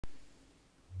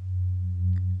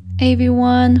Hey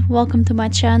everyone, welcome to my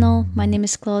channel. My name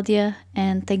is Claudia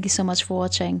and thank you so much for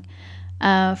watching.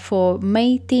 For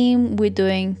May theme, we're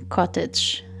doing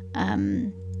Cottage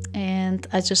and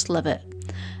I just love it.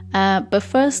 But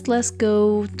first, let's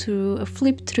go to a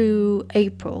flip through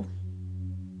April.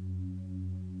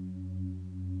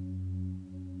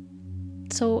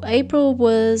 So April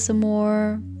was a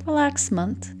more relaxed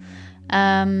month.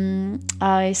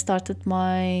 I started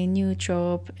my new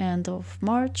job end of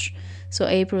March, so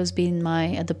April has been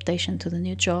my adaptation to the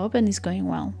new job and it's going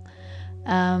well.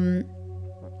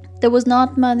 There was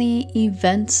not many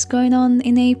events going on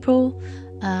in April,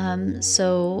 and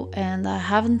I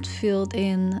haven't filled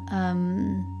in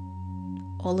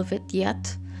all of it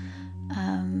yet,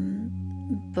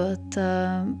 but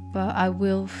I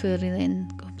will fill it in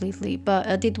completely. But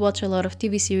I did watch a lot of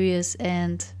TV series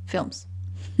and films.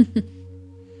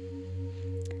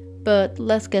 But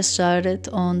let's get started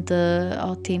on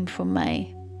our theme for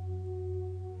May.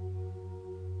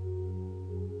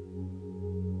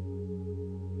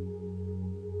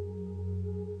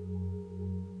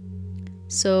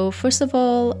 So first of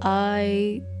all,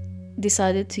 I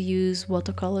decided to use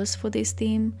watercolors for this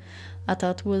theme. I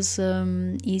thought it was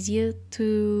easier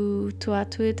to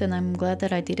add to it, and I'm glad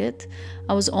that I did it.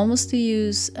 I was almost to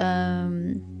use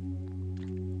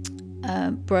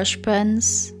brush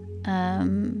pens,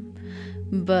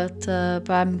 but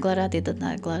I'm glad I didn't.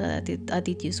 I'm glad I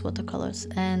did use watercolors,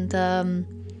 and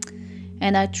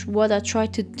what I try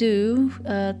to do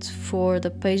for the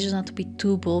pages not to be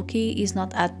too bulky is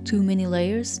not add too many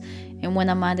layers. And when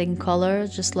I'm adding color,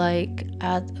 just like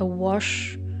add a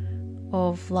wash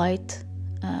of light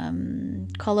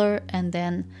color, and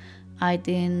then add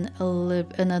in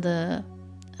another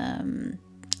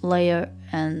layer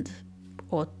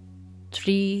or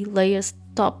 3 layers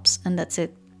tops, and that's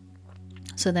it.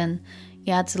 So then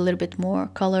it adds a little bit more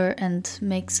color and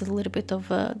makes a little bit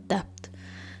of a depth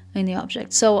in the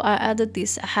object. So I added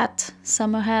this hat,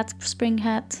 summer hat, spring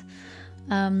hat,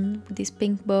 with this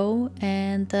pink bow,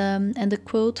 and the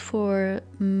quote for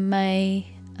May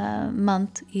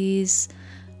month is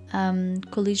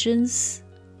Collisions,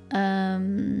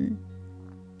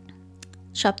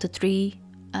 chapter 3,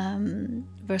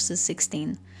 verses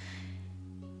 16.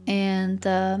 And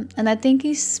I think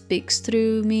it speaks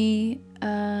through me,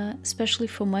 especially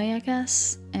for May, I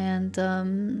guess, and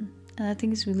I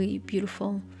think it's really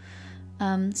beautiful.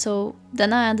 So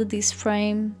then I added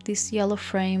this yellow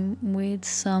frame with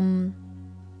some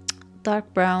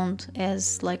dark brown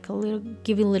as like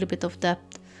giving a little bit of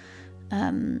depth.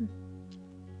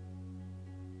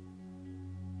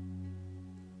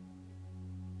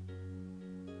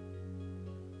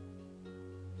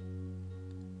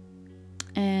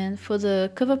 And for the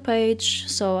cover page,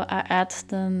 so I add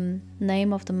the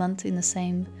name of the month in the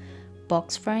same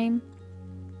box frame.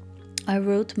 I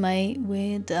wrote May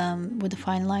with a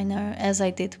fine liner, as I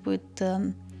did with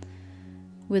the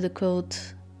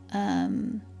quote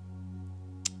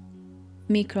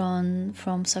Micron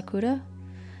from Sakura,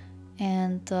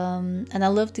 and I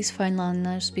love these fine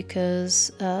liners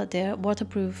because they're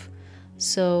waterproof.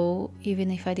 So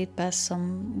even if I did pass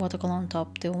some watercolor on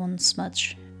top, they won't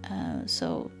smudge.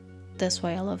 So that's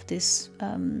why I love these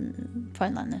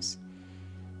fine liners.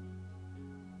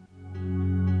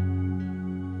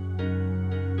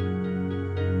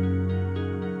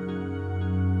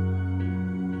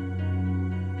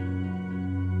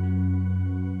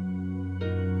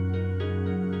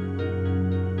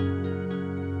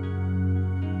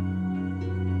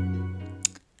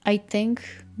 I think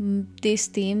this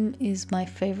theme is my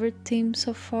favorite theme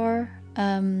so far,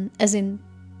 as in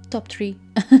top 3.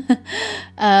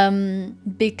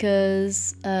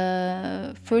 Because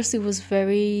first it was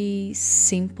very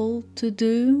simple to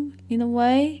do in a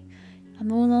way. I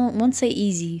won't say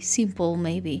easy, simple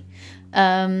maybe,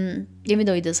 even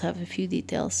though it does have a few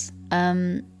details.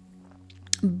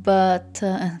 But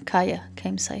Kaya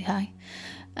came say hi.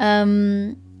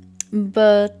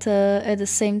 But at the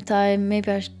same time,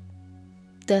 maybe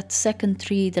that second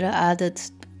 3 that I added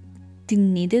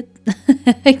didn't need it.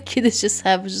 I could just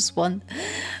have just one,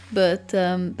 but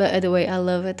either way, I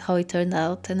love it how it turned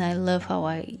out, and I love how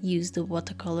I use the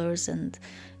watercolors and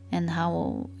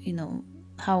how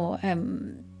how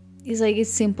it's like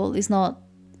it's simple, it's not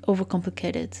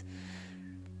overcomplicated.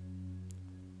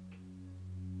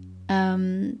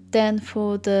 Then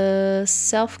for the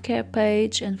self-care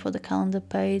page and for the calendar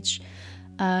page,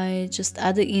 I just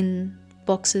added in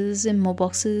boxes and more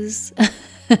boxes.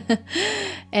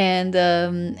 and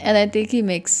I think it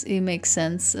makes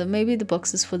sense. Maybe the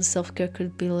boxes for the self-care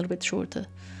could be a little bit shorter,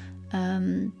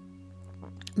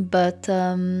 but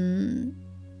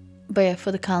but yeah,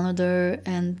 for the calendar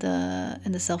and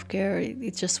the self-care,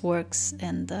 it just works,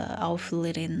 and I'll fill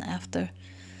it in after.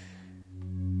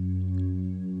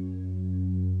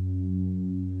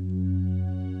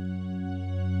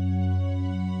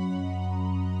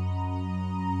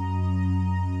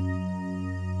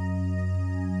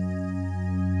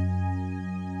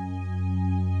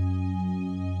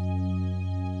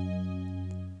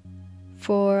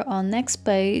 For our next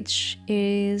page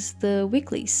is the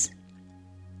weeklies.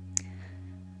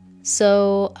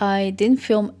 So I didn't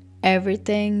film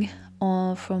everything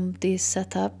from this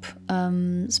setup,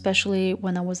 especially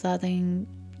when I was adding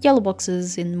yellow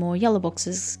boxes in more yellow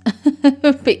boxes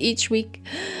each week.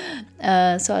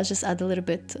 So I just add a little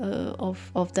bit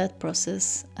of that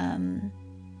process,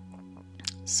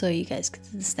 so you guys can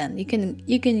understand. You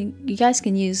guys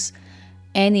can use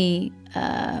any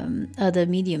other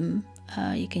medium.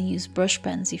 You can use brush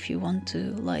pens if you want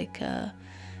to, like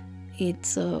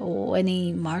or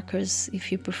any markers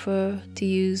if you prefer to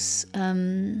use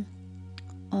if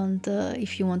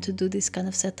you want to do this kind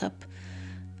of setup.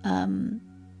 Then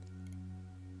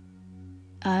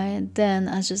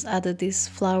I just added these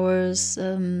flowers,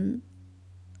 and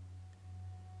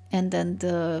then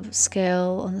the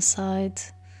scale on the side.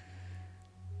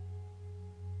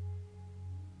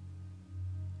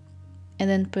 And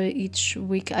then per each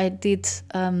week I did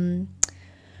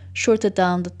shorten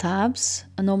down the tabs.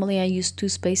 Normally I use 2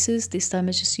 spaces. This time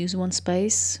I just use 1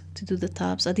 space to do the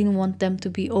tabs. I didn't want them to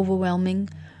be overwhelming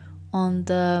on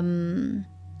the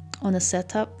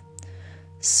setup.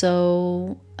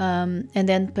 So and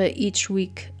then per each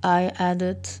week I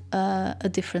added a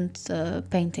different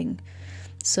painting.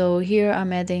 So here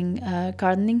I'm adding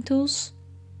gardening tools.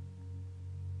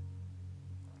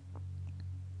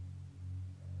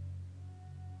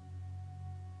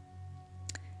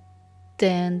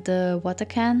 Then the water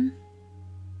can,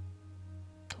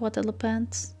 water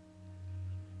pants.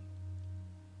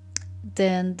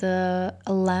 Then a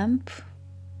lamp.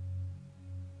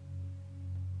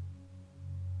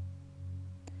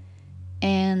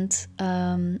 And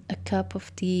a cup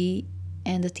of tea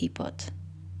and a teapot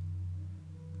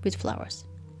with flowers.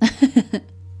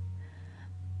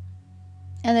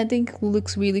 And I think it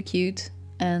looks really cute,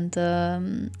 and I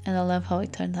love how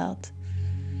it turned out.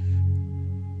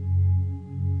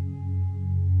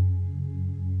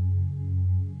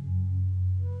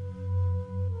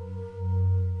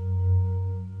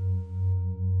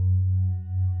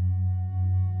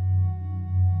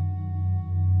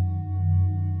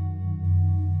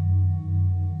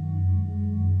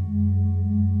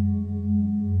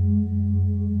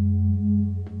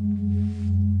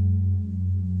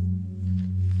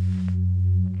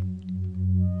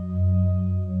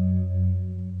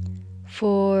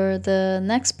 For the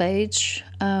next page,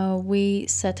 we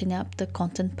setting up the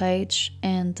content page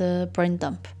and the brain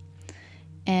dump.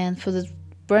 And for the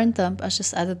brain dump, I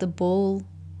just added the bowl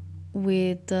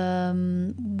with a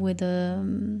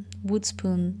wood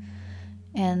spoon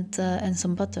and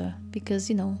some butter,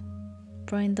 because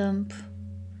brain dump,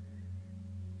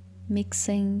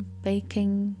 mixing,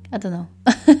 baking, I don't know,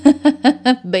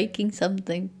 baking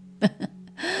something.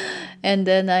 And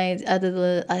then I added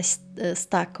a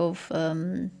stack of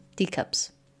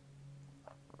teacups.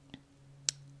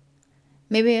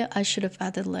 Maybe I should have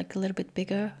added like a little bit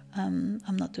bigger. I'm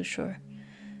not too sure,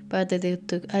 but I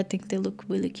think they look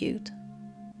really cute.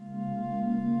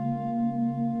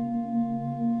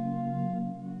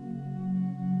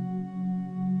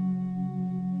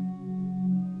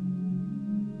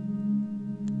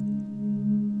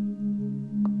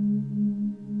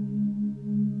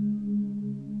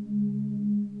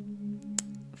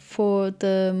 For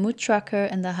the mood tracker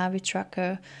and the habit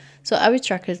tracker, so habit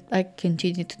tracker I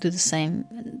continue to do the same.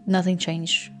 Nothing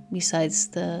changed besides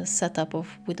the setup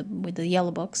with the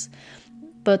yellow box.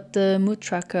 But the mood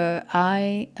tracker,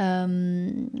 I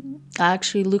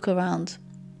actually look around,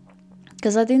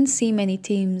 because I didn't see many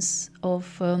teams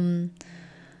of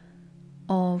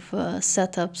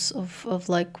setups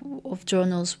of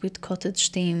journals with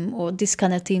Cottage theme, or this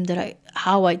kind of theme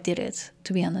how I did it,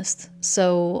 to be honest.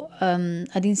 So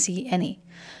I didn't see any.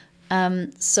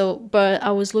 But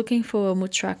I was looking for a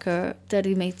mood tracker that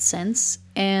it made sense,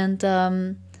 and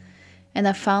I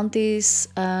found this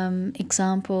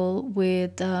example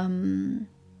with a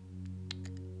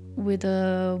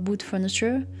wood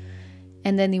furniture,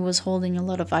 and then he was holding a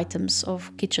lot of items,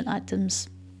 of kitchen items.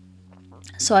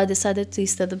 So I decided to,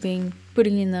 instead of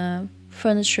putting in a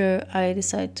furniture, I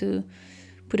decided to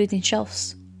put it in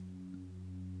shelves.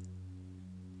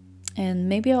 And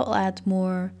maybe I'll add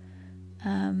more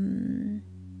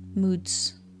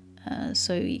moods,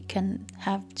 so you can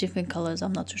have different colors.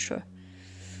 I'm not too sure.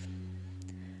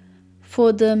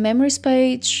 For the memories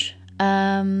page,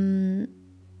 again,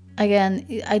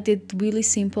 I did really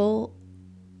simple,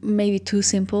 maybe too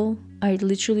simple. I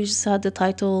literally just had the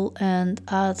title and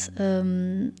add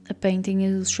a painting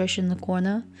illustration in the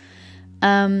corner.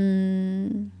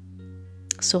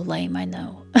 So lame, I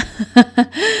know.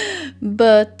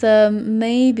 But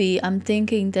maybe I'm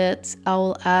thinking that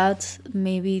I'll add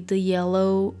maybe the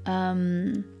yellow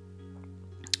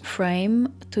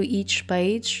frame to each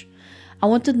page. I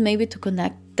wanted maybe to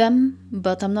connect them,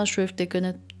 but I'm not sure if they're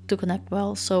gonna to connect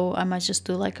well, so I might just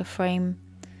do like a frame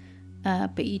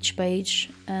per each page,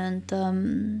 and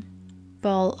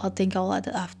well, I think I'll add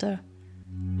it after.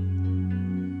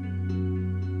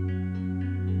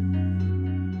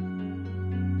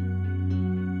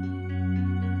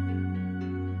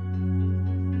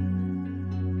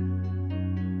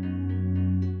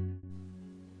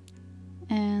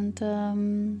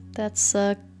 And that's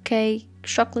a cake,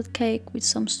 chocolate cake with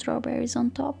some strawberries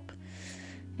on top,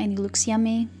 and it looks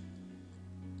yummy,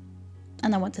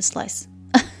 and I want a slice.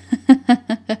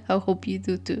 I hope you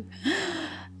do too.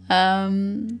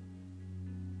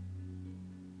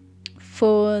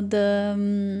 For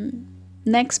the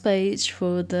next page,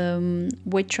 for the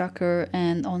weight tracker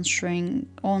and on screen,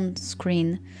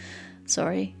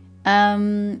 sorry,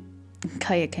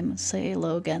 Kaya came and say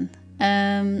hello again.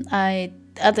 I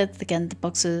added again the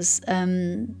boxes.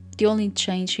 The only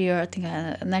change here, I think I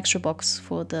had an extra box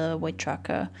for the weight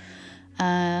tracker.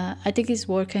 I think it's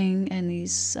working, and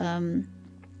is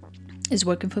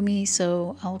working for me,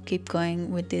 so I'll keep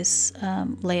going with this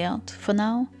layout for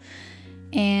now.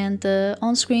 And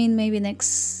on screen, maybe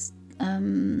next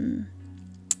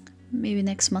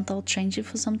month I'll change it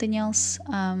for something else,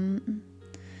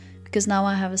 because now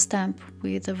I have a stamp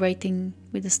with a rating,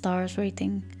 with the stars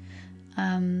rating.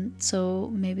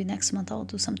 So maybe next month I'll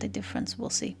do something different,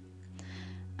 we'll see.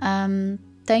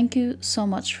 Thank you so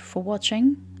much for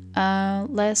watching.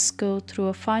 Let's go through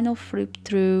a final flip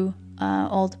through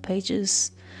all the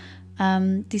pages.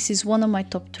 This is one of my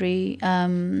top 3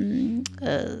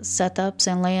 setups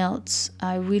and layouts.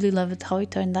 I really love it, how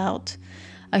it turned out.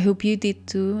 I hope you did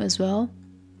too as well.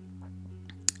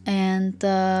 And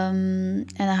I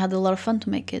had a lot of fun to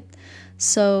make it.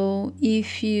 So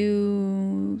if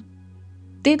you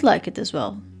did like it as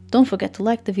well, don't forget to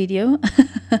like the video.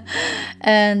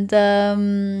 And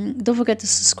don't forget to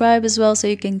subscribe as well, so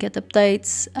you can get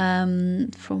updates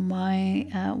from my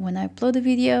when I upload a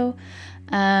video.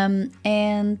 And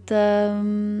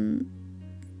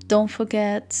don't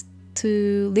forget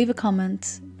to leave a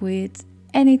comment with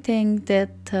anything that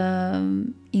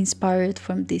inspired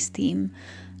from this theme.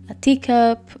 A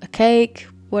teacup, a cake,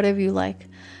 whatever you like.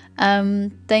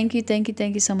 Thank you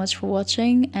so much for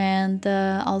watching, and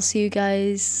I'll see you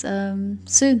guys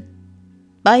soon.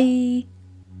 Bye.